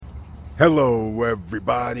Hello,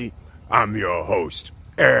 everybody. I'm your host,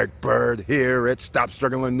 Eric Bird, here at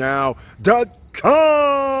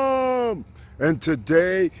StopStrugglingNow.com. And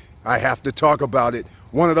today, I have to talk about it.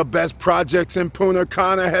 One of the best projects in Punta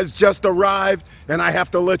Cana has just arrived, and I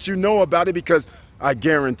have to let you know about it because I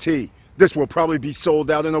guarantee this will probably be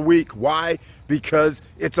sold out in a week. Why? Because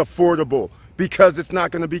it's affordable. Because it's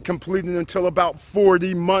not going to be completed until about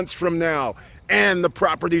 40 months from now. And the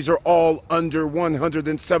properties are all under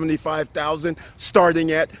 $175,000,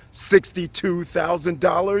 starting at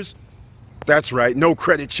 $62,000. That's right, no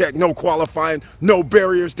credit check, no qualifying, no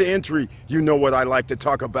barriers to entry. You know what I like to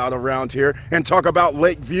talk about around here and talk about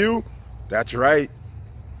Lakeview? That's right.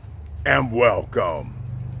 And welcome.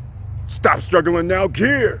 Stop struggling now,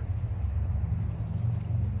 gear.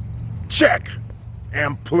 Check.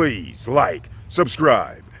 And please like,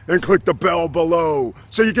 subscribe, and click the bell below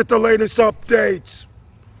so you get the latest updates.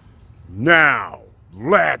 Now,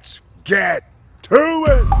 let's get to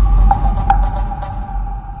it.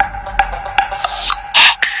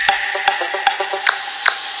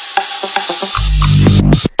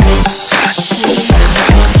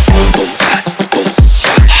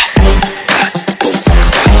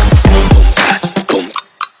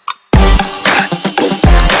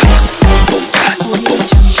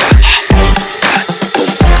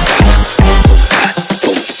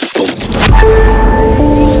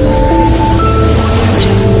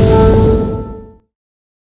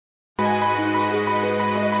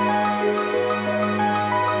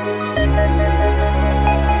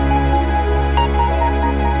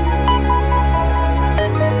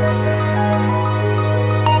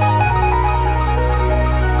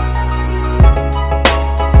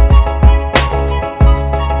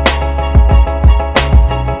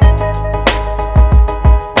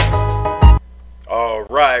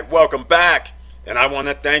 Welcome back, and I want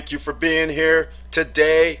to thank you for being here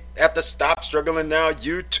today at the Stop Struggling Now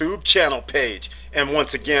YouTube channel page. And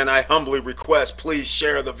once again, I humbly request, please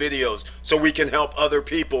share the videos so we can help other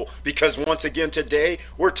people, because once again today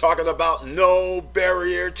we're talking about no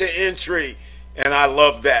barrier to entry. And I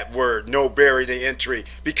love that word, no barrier to entry,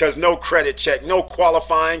 because no credit check, no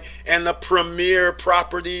qualifying, and the premier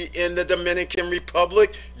property in the Dominican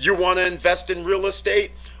Republic. You want to invest in real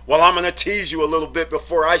estate? Well, I'm going to tease you a little bit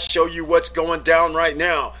before I show you what's going down right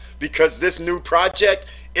now, because this new project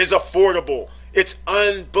is affordable. It's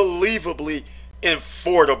unbelievably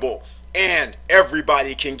affordable, and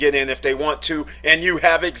everybody can get in if they want to, and you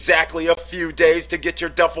have exactly a few days to get your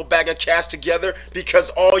duffel bag of cash together, because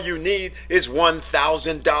all you need is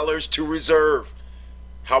 $1,000 to reserve.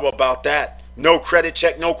 How about that? No credit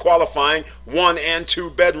check, no qualifying, 1 and 2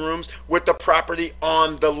 bedrooms with the property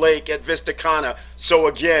on the lake at Vista Cana. So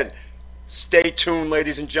again, stay tuned,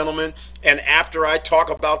 ladies and gentlemen. And after I talk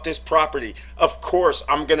about this property, of course,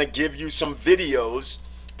 I'm going to give you some videos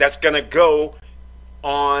that's going to go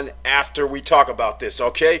on after we talk about this,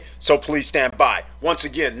 okay? So please stand by. Once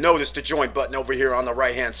again, notice the join button over here on the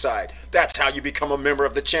right hand side. That's how you become a member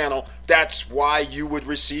of the channel. That's why you would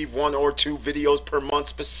receive 1 or 2 videos per month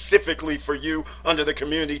specifically for you under the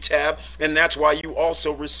community tab, and that's why you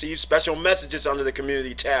also receive special messages under the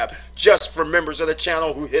community tab just for members of the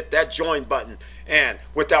channel who hit that join button. And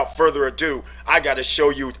without further ado, I got to show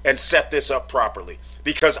you and set this up properly,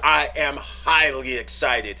 because I am highly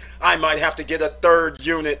excited. I might have to get a 3rd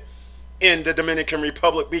unit in the Dominican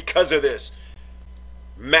Republic because of this.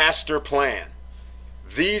 Master plan.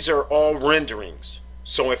 These are all renderings.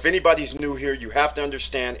 So if anybody's new here, you have to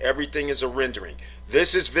understand everything is a rendering.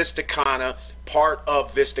 This is Vista Cana, part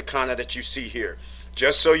of Vista Cana that you see here.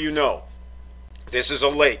 Just so you know, this is a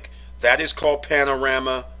lake. That is called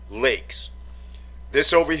Panorama Lakes.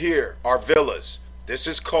 This over here are villas. This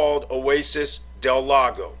is called Oasis Del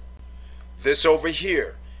Lago. This over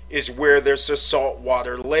here is where there's a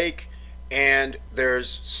saltwater lake, and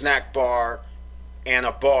there's snack bar and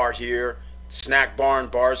a bar here. Snack bar and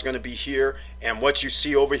bar is going to be here, and what you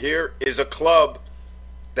see over here is a club.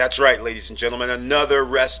 That's right, ladies and gentlemen, another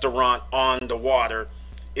restaurant on the water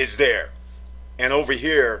is there. And over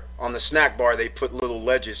here on the snack bar, they put little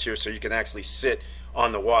ledges here so you can actually sit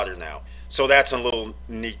on the water now. So that's a little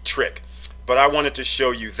neat trick. But I wanted to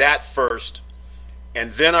show you that first,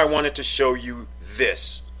 and then I wanted to show you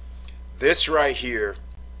this. This right here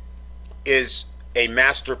is a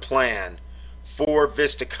master plan for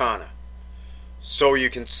Vista Cana. So you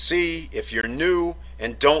can see, if you're new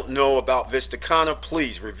and don't know about Vista Cana,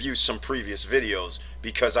 please review some previous videos,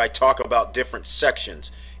 because I talk about different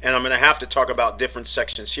sections. And I'm going to have to talk about different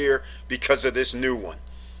sections here because of this new one.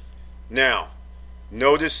 Now,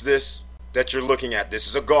 notice this that you're looking at. This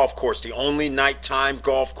is a golf course. The only nighttime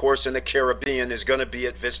golf course in the Caribbean is going to be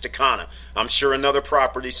at Vista Cana. I'm sure another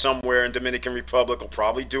property somewhere in Dominican Republic will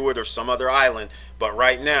probably do it, or some other island. But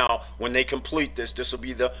right now, when they complete this, this will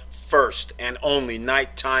be the first and only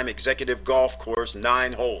nighttime executive golf course,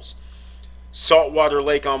 9 holes. Saltwater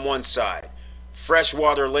lake on one side,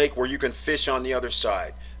 freshwater lake where you can fish on the other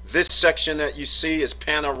side. This section that you see is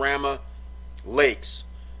Panorama Lakes.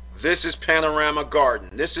 This is Panorama Garden.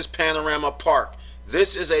 This is Panorama Park.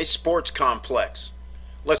 This is a sports complex.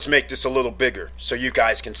 Let's make this a little bigger so you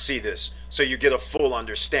guys can see this, so you get a full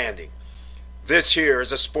understanding. This here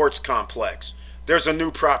is a sports complex. There's a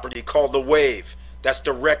new property called The Wave that's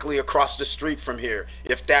directly across the street from here,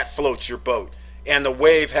 if that floats your boat. And The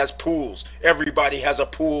Wave has pools. Everybody has a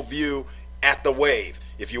pool view at The Wave.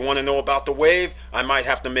 If you want to know about The Wave, I might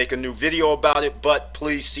have to make a new video about it, but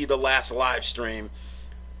please see the last live stream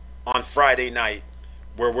on Friday night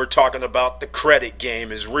where we're talking about the credit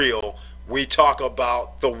game is real. We talk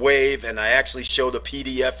about The Wave, and I actually show the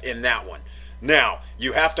PDF in that one. Now,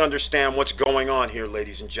 you have to understand what's going on here,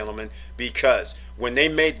 ladies and gentlemen, because when they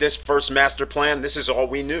made this first master plan, this is all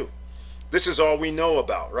we knew. This is all we know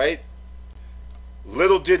about, right?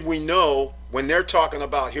 Little did we know, when they're talking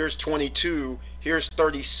about here's 22, here's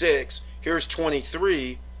 36, here's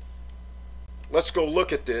 23, let's go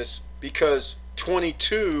look at this, because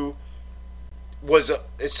 22 is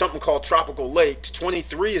something called Tropical Lakes.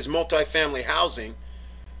 23 is multifamily housing.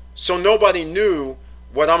 So nobody knew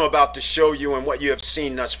what I'm about to show you and what you have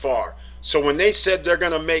seen thus far. So when they said they're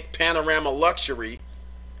going to make Panorama Luxury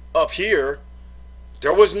up here,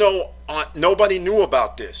 there was nobody knew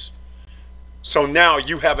about this. So now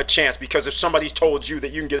you have a chance, because if somebody's told you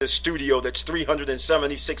that you can get a studio that's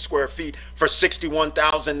 376 square feet for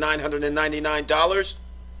 $61,999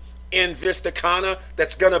 in Vista Cana,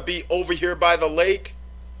 that's going to be over here by the lake,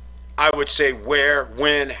 I would say where,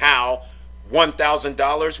 when, how.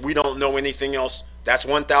 $1,000. We don't know anything else. That's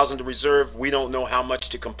 $1,000 to reserve. We don't know how much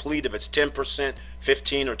to complete. If it's 10%,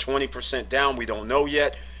 15 or 20% down, we don't know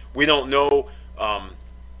yet. We don't know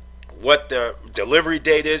what the delivery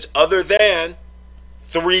date is, other than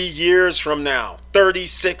 3 years from now,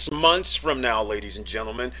 36 months from now, ladies and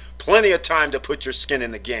gentlemen. Plenty of time to put your skin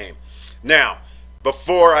in the game. Now,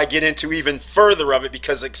 before I get into even further of it,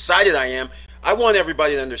 because excited I am, I want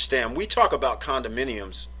everybody to understand, we talk about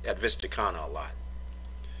condominiums at Vista Cana a lot,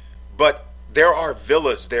 but there are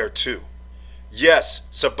villas there too. Yes,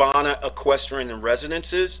 Sabana Equestrian and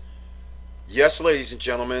Residences. Yes, ladies and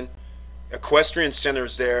gentlemen, equestrian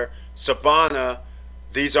centers there. Sabana,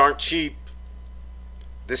 these aren't cheap.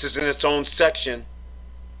 This is in its own section,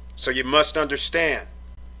 so you must understand.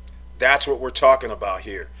 That's what we're talking about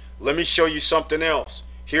here. Let me show you something else.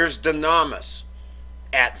 Here's Dynamis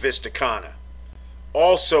at Vista Cana.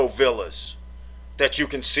 Also villas that you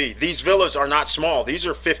can see. These villas are not small. These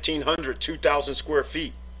are 1,500, 2,000 square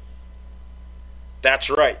feet.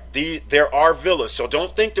 That's right. There are villas. So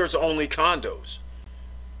don't think there's only condos.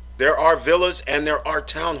 There are villas and there are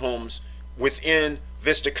townhomes within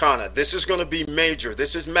Vista Cana. This is going to be major.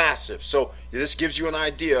 This is massive. So this gives you an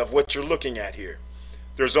idea of what you're looking at here.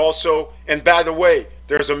 There's also, and by the way,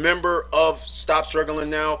 there's a member of Stop Struggling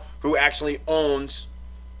Now who actually owns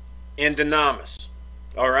in Dynamis.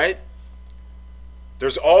 All right?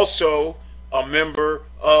 There's also a member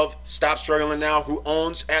of Stop Struggling Now who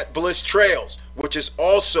owns at Bliss Trails, which is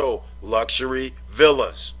also luxury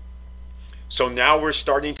villas. So now we're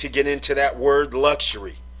starting to get into that word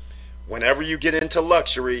luxury. Whenever you get into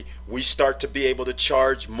luxury, we start to be able to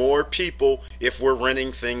charge more people if we're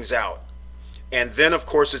renting things out. And then, of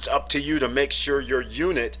course, it's up to you to make sure your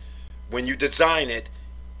unit, when you design it,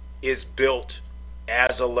 is built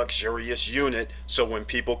as a luxurious unit. So when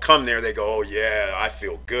people come there, they go, oh yeah, I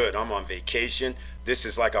feel good. I'm on vacation. This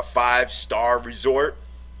is like a 5-star resort.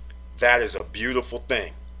 That is a beautiful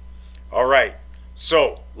thing. All right.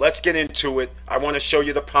 So let's get into it. I want to show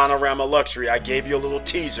you the Panorama Luxury. I gave you a little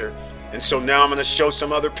teaser. And so now I'm going to show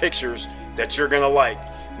some other pictures that you're going to like.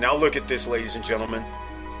 Now look at this, ladies and gentlemen.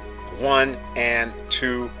 1 and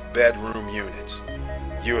 2 bedroom units.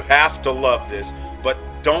 You have to love this, but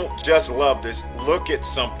don't just love this. Look at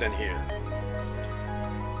something here.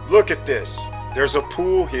 Look at this. There's a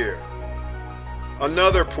pool here.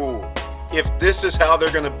 Another pool. If this is how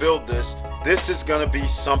they're going to build this, this is going to be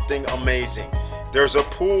something amazing. There's a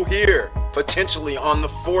pool here, potentially on the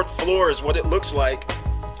 4th floor is what it looks like.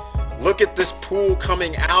 Look at this pool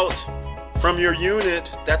coming out from your unit.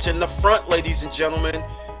 That's in the front, ladies and gentlemen.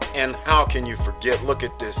 And how can you forget? Look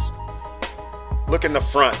at this. Look in the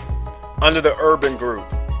front, under the urban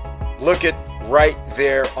group. Look at right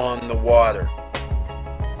there on the water.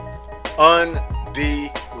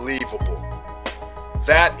 Unbelievable.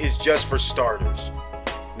 That is just for starters.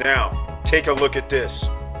 Now, take a look at this.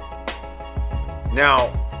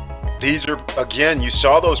 Now, these are, again, you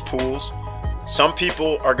saw those pools. Some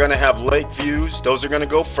people are going to have lake views. Those are going to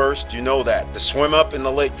go first. You know that. The swim up and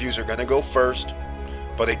the lake views are going to go first.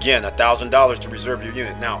 But again, $1,000 to reserve your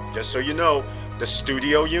unit. Now, just so you know, the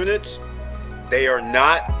studio units, they are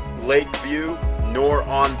not lake view nor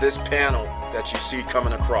on this panel that you see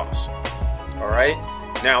coming across. All right.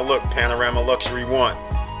 Now look, Panorama Luxury 1.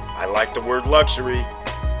 I like the word luxury.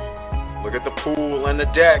 Look at the pool and the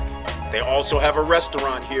deck. They also have a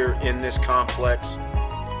restaurant here in this complex.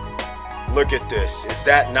 Look at this. Is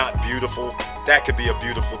that not beautiful? That could be a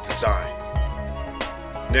beautiful design.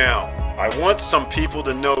 Now, I want some people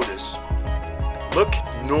to notice. Look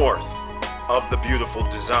north of the beautiful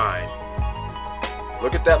design.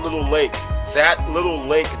 Look at that little lake. That little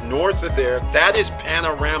lake north of there, that is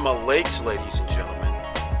Panorama Lakes, ladies and gentlemen.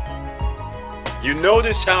 You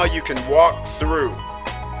notice how you can walk through.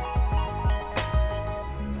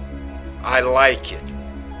 I like it.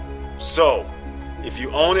 So, if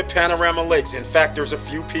you own at Panorama Lakes, in fact, there's a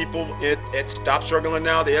few people at Stop Struggling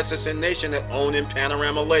Now, the SSN Nation, that own in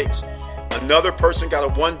Panorama Lakes. Another person got a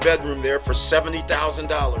 1-bedroom there for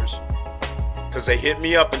 $70,000 because they hit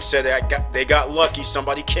me up and said they got lucky.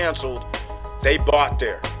 Somebody canceled. They bought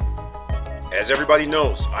there. As everybody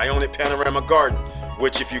knows, I own at Panorama Garden,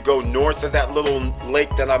 which if you go north of that little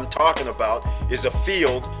lake that I'm talking about is a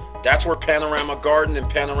field. That's where Panorama Garden and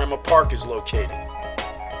Panorama Park is located.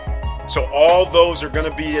 So all those are going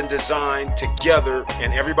to be in design together,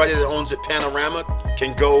 and everybody that owns at Panorama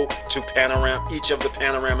can go to Panorama, each of the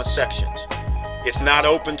Panorama sections. It's not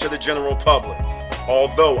open to the general public,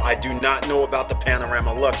 although I do not know about the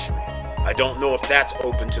Panorama Luxury. I don't know if that's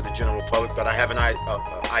open to the general public, but I have an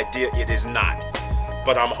idea it is not.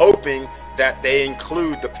 But I'm hoping that they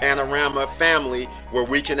include the Panorama family where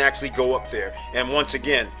we can actually go up there. And once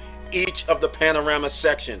again, each of the Panorama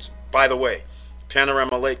sections, by the way,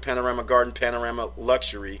 Panorama Lake, Panorama Garden, Panorama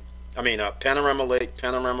Luxury, Panorama Lake,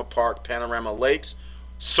 Panorama Park, Panorama Lakes,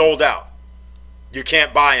 sold out. You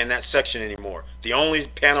can't buy in that section anymore. The only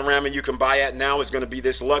Panorama you can buy at now is going to be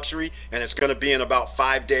this luxury, and it's going to be in about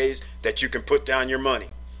 5 days that you can put down your money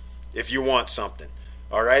if you want something.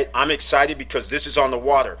 All right? I'm excited because this is on the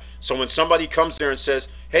water. So when somebody comes there and says,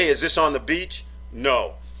 hey, is this on the beach?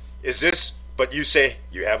 No. Is this, but you say,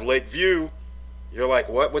 you have lake view. You're like,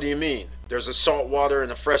 what? What do you mean? There's a saltwater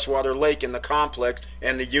and a freshwater lake in the complex,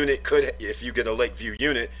 and the unit could, if you get a lake view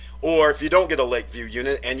unit, or if you don't get a lake view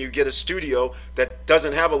unit and you get a studio that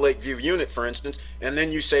doesn't have a lake view unit, for instance, and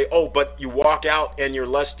then you say, oh, but you walk out and you're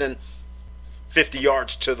less than 50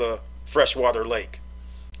 yards to the freshwater lake.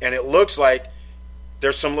 And it looks like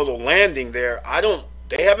there's some little landing there.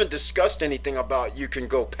 They haven't discussed anything about you can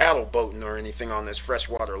go paddle boating or anything on this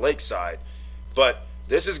freshwater lake side. But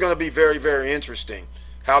this is going to be very, very interesting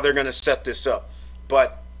how they're going to set this up.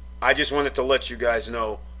 But I just wanted to let you guys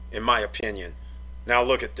know, in my opinion. Now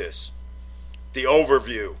look at this. The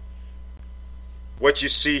overview. What you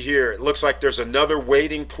see here, it looks like there's another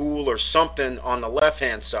wading pool or something on the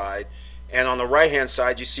left-hand side. And on the right-hand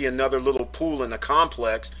side, you see another little pool in the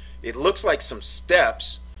complex. It looks like some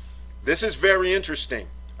steps. This is very interesting.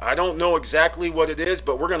 I don't know exactly what it is,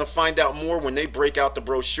 but we're going to find out more when they break out the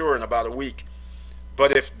brochure in about a week.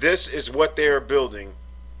 But if this is what they are building,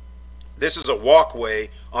 this is a walkway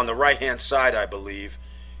on the right-hand side, I believe,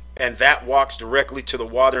 and that walks directly to the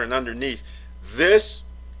water and underneath. This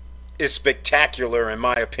is spectacular, in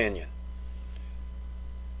my opinion.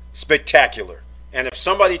 Spectacular. And if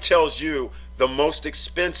somebody tells you the most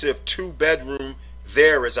expensive 2-bedroom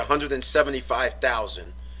there is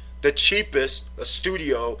 $175,000, the cheapest, a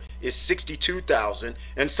studio, is $62,000,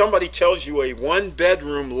 and somebody tells you a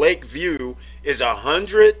 1-bedroom lake view is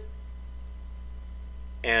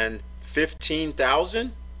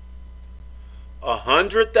 $115,000,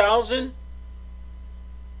 $100,000,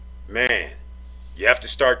 man, you have to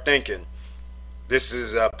start thinking this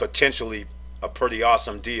is potentially a pretty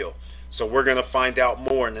awesome deal. So we're going to find out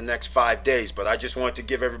more in the next 5 days, but I just wanted to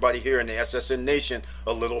give everybody here in the SSN Nation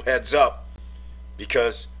a little heads up,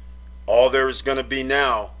 because all there is going to be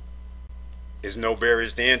now is no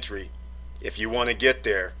barriers to entry if you want to get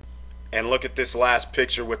there. And look at this last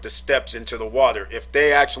picture with the steps into the water. If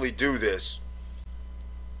they actually do this,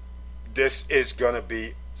 this is going to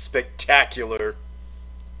be spectacular.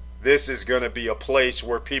 This is going to be a place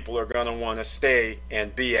where people are going to want to stay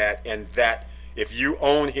and be at. And that, if you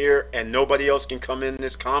own here and nobody else can come in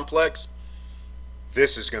this complex,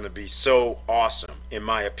 this is going to be so awesome, in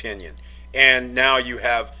my opinion. And now you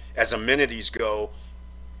have, as amenities go,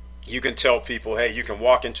 You can tell people, hey, you can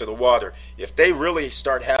walk into the water. If they really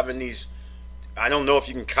start having these, I don't know if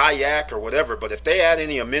you can kayak or whatever, but if they add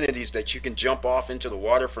any amenities that you can jump off into the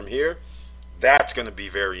water from here, that's going to be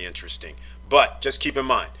very interesting. But just keep in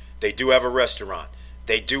mind, they do have a restaurant.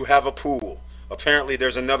 They do have a pool. Apparently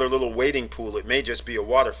there's another little waiting pool. It may just be a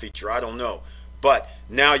water feature. I don't know. But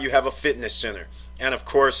now you have a fitness center. And of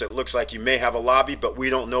course, it looks like you may have a lobby, but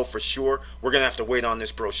we don't know for sure. We're going to have to wait on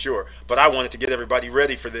this brochure. But I wanted to get everybody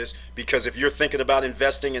ready for this, because if you're thinking about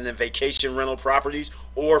investing in the vacation rental properties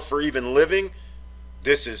or for even living,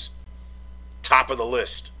 this is top of the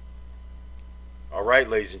list. All right,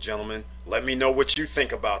 ladies and gentlemen, let me know what you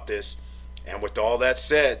think about this. And with all that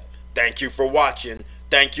said, thank you for watching.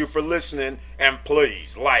 Thank you for listening. And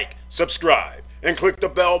please like, subscribe, and click the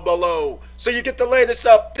bell below so you get the latest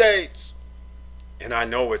updates. And I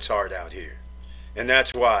know it's hard out here. And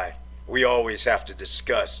that's why we always have to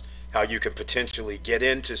discuss how you can potentially get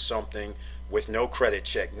into something with no credit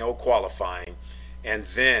check, no qualifying, and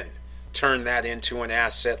then turn that into an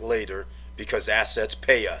asset later, because assets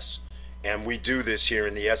pay us. And we do this here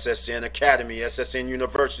in the SSN Academy, SSN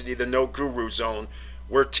University, the No Guru Zone.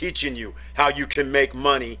 We're teaching you how you can make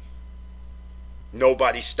money.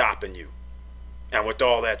 Nobody's stopping you. And with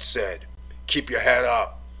all that said, keep your head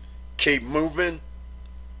up. Keep moving.